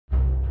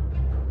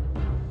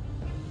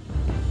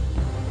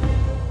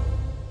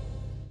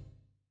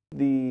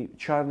the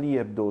Charlie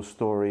Hebdo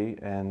story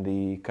and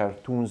the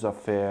cartoons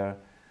affair,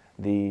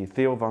 the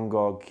Theo van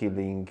Gogh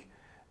killing,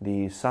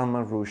 the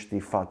Salman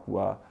Rushdie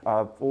fatwa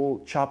are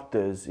all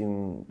chapters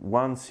in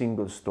one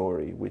single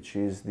story, which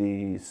is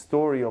the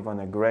story of an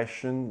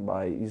aggression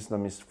by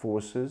Islamist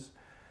forces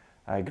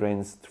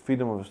against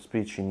freedom of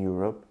speech in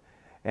Europe,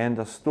 and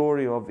a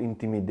story of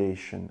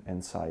intimidation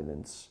and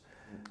silence.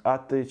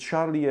 At the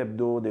Charlie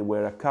Hebdo, they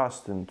were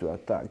accustomed to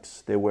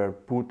attacks. They were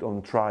put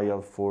on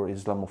trial for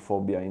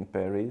Islamophobia in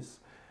Paris,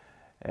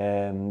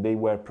 and they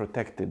were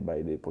protected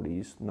by the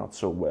police, not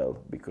so well,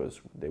 because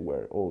they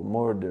were all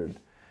murdered.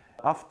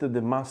 After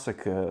the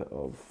massacre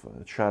of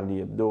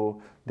Charlie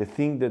Hebdo, the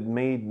thing that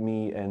made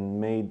me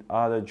and made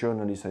other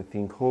journalists, I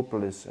think,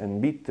 hopeless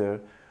and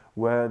bitter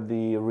were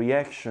the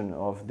reaction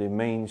of the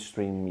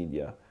mainstream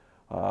media,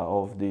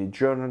 of the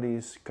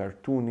journalists,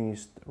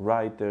 cartoonists,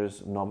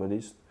 writers,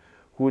 novelists,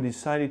 who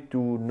decided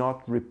to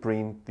not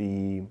reprint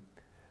the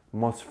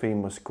most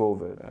famous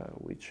cover,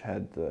 which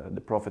had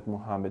the Prophet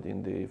Muhammad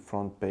in the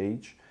front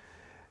page.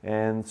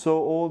 And so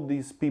all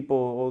these people,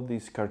 all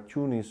these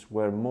cartoonists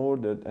were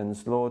murdered and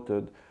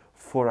slaughtered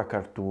for a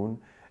cartoon,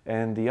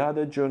 and the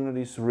other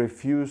journalists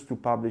refused to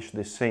publish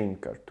the same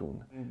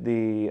cartoon.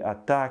 The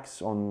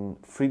attacks on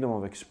freedom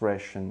of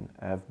expression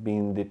have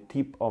been the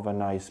tip of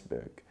an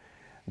iceberg,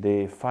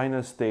 the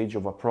final stage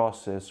of a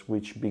process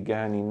which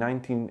began in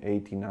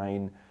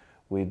 1989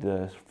 with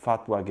the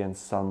fatwa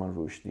against Salman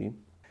Rushdie.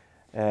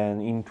 And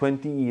in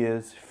 20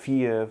 years,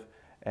 fear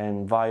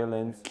and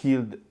violence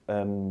killed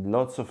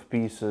lots of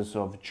pieces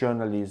of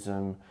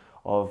journalism,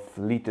 of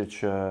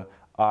literature,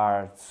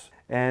 arts.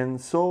 And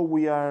so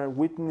we are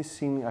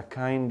witnessing a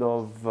kind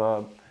of,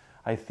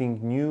 I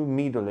think, new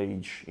Middle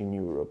Age in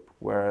Europe,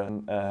 where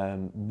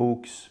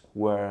books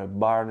were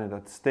burned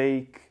at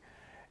stake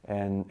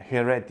and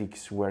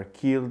heretics were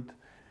killed.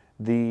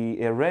 The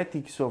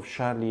heretics of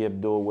Charlie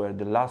Hebdo were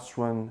the last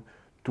one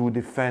to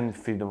defend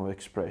freedom of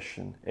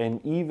expression,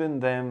 and even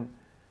then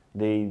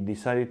they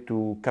decided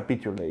to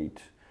capitulate.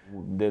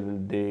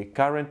 The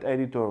current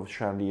editor of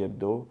Charlie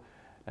Hebdo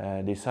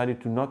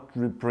decided to not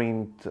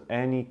reprint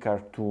any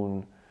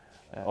cartoon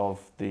of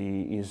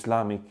the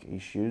Islamic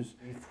issues.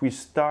 If we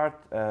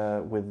start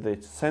with the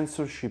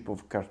censorship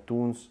of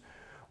cartoons,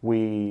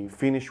 we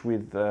finish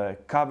with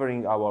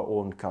covering our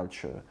own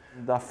culture.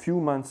 A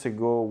few months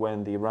ago,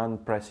 when the Iran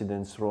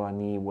President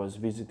Rouhani was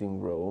visiting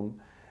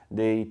Rome,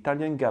 the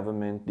Italian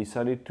government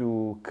decided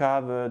to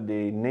cover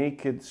the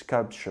naked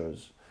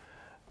sculptures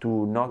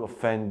to not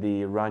offend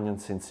the Iranian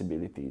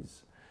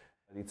sensibilities.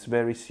 It's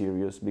very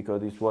serious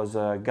because it was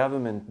a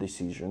government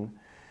decision,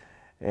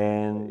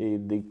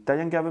 and the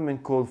Italian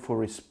government called for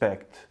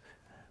respect,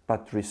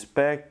 but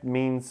respect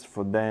means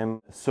for them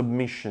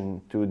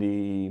submission to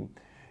the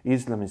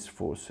Islamist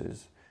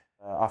forces.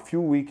 A few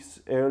weeks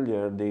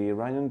earlier, the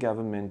Iranian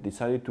government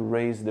decided to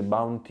raise the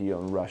bounty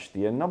on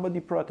Rushdie, and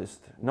nobody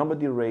protested.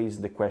 Nobody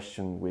raised the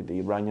question with the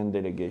Iranian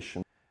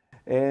delegation.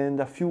 And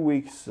a few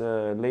weeks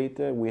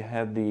later, we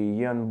had the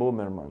Jan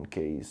Böhmermann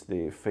case,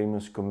 the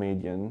famous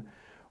comedian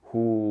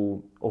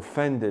who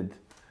offended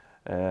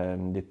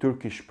the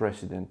Turkish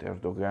president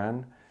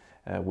Erdogan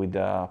with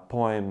a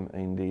poem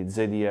in the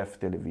ZDF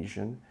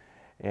television.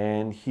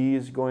 And he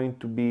is going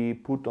to be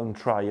put on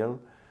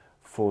trial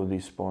for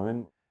this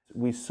poem.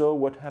 We saw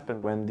what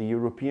happened when the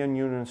European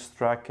Union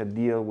struck a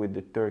deal with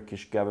the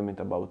Turkish government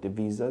about the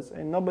visas,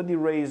 and nobody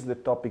raised the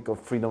topic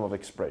of freedom of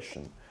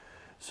expression.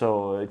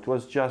 So it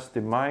was just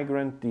a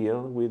migrant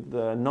deal with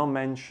no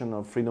mention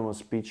of freedom of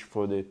speech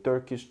for the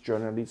Turkish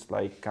journalists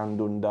like Can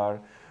Dündar,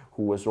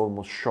 who was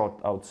almost shot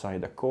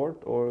outside a court,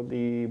 or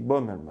the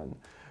Böhmermann,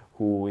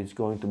 who is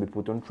going to be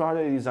put on trial.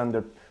 He is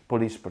under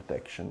police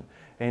protection.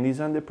 And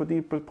he's under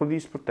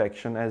police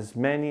protection as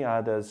many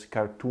others,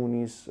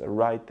 cartoonists,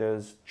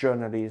 writers,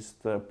 journalists,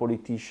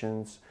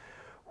 politicians,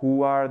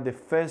 who are the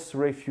first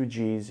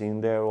refugees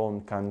in their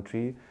own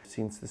country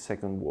since the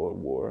Second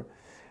World War.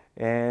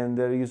 And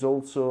there is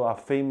also a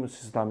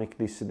famous Islamic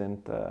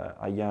dissident,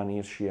 Ayaan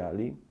Hirsi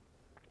Ali,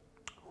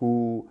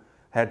 who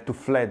had to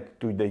fled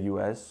to the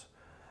US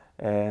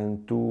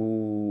and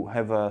to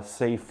have a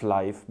safe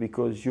life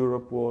because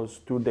Europe was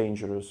too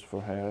dangerous for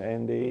her,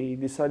 and they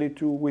decided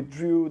to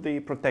withdraw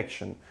the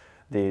protection,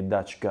 the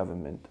Dutch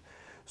government.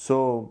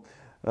 So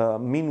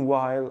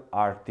meanwhile,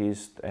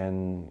 artists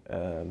and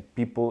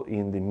people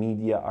in the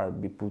media are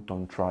being put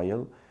on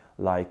trial,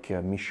 like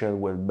Michel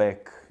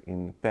Houellebecq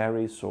in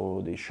Paris,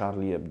 or the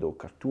Charlie Hebdo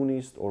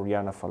cartoonist,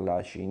 Oriana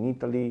Fallaci in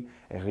Italy,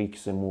 Éric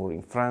Zemmour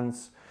in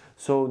France.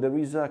 So there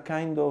is a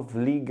kind of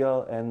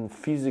legal and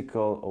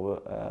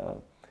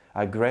physical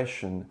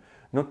aggression,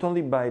 not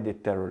only by the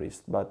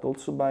terrorists, but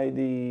also by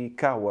the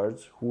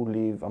cowards who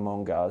live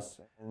among us.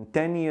 And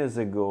 10 years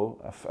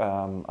ago,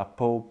 a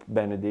Pope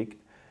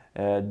Benedict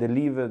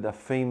delivered a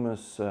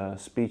famous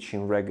speech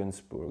in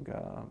Regensburg,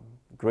 a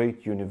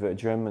great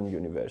German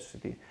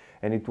university.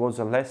 And it was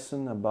a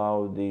lesson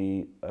about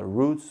the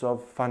roots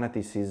of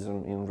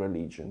fanaticism in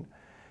religion.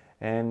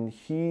 And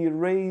he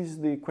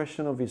raised the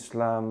question of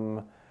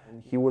Islam.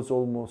 He was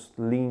almost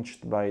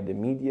lynched by the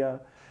media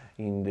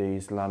in the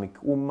Islamic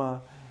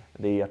Ummah.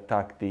 They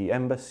attacked the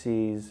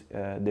embassies.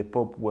 The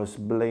Pope was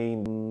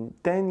blamed.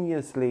 10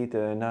 years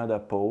later, another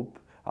Pope,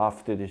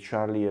 after the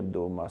Charlie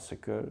Hebdo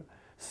massacre,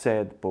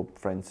 said, Pope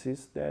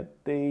Francis,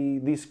 that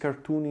these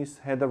cartoonists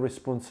had a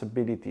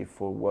responsibility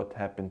for what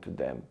happened to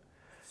them.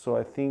 So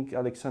I think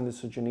Alexander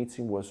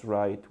Solzhenitsyn was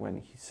right when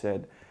he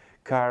said,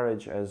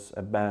 courage has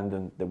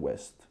abandoned the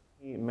West.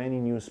 Many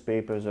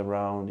newspapers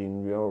around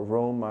in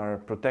Rome are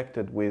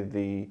protected with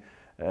the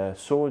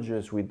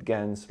soldiers with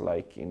guns,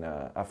 like in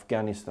an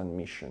Afghanistan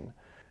mission.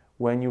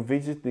 When you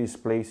visit these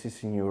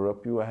places in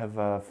Europe, you have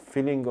a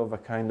feeling of a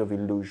kind of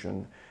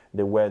illusion.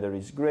 The weather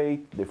is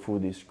great, the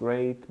food is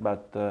great,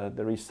 but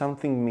there is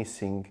something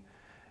missing.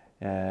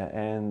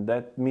 And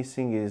that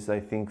missing is, I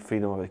think,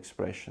 freedom of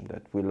expression,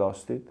 that we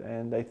lost it.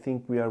 And I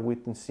think we are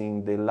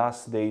witnessing the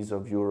last days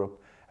of Europe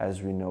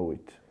as we know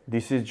it.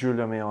 This is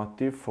Giulio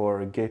Meotti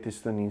for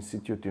Goethe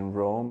Institute in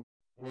Rome.